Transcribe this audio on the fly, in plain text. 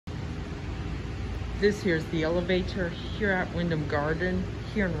This here's the elevator here at Wyndham Garden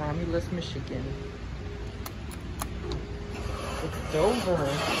here in Romulus, Michigan. It's over.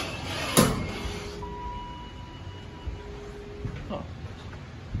 Oh,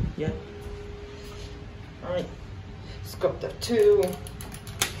 yeah. All right, let's go up there too.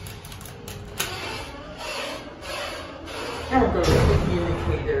 Now we're going to look at the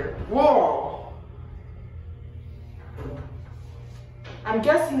indicator. Whoa! I'm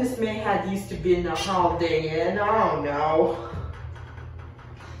guessing this may have used to be in the Holiday Inn. I don't know.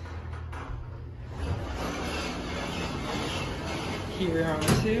 Here we're on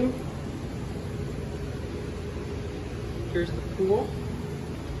 2. Here's the pool.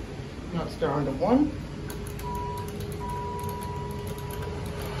 Now let's go on to 1.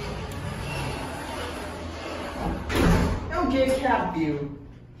 Don't get cat view.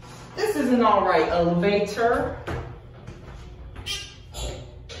 This is an alright elevator.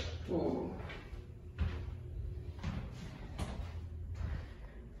 Ooh.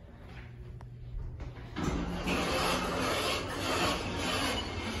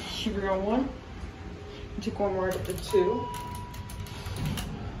 Here we go 1. Take one more at the 2.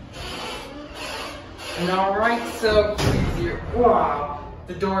 And alright, so here, wow,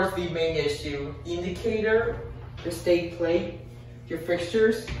 the door is the main issue. The indicator, your stay plate, your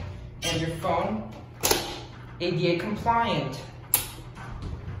fixtures, and your phone, ADA compliant.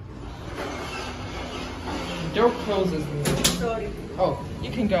 The door closes. Sorry. Oh,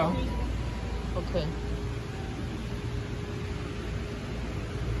 you can go. Okay.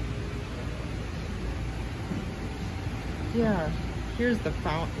 Yeah, here's the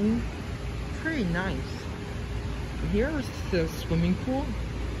fountain. Pretty nice. Here's the swimming pool.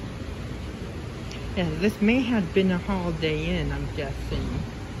 Yeah, this may have been a Holiday Inn, I'm guessing.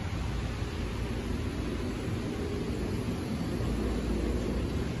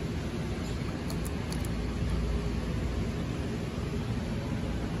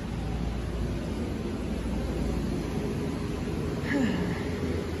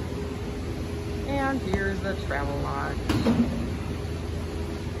 And here's the travel lodge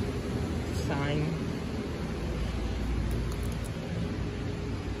sign.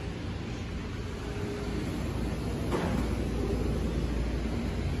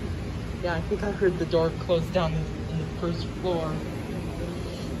 Yeah, I think I heard the door close down in the first floor.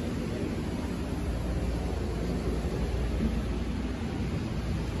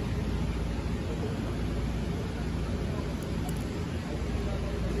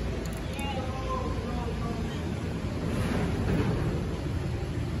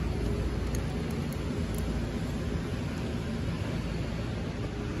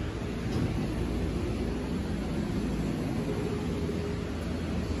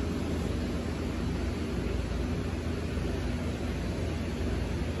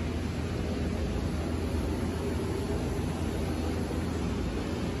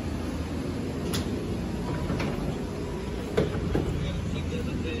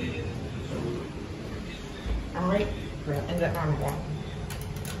 Alright, we're gonna end it on 1.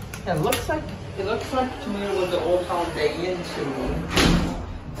 It looks like to me it was the old Holiday Inn to me.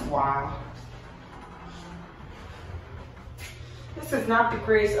 Wow. This is not the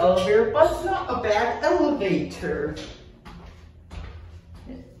greatest elevator, but it's not a bad elevator.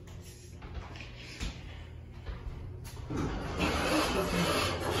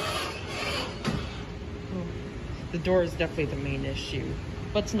 The door is definitely the main issue,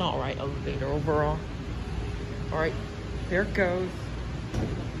 but it's an alright elevator overall. Alright, there it goes.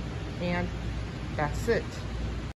 And that's it.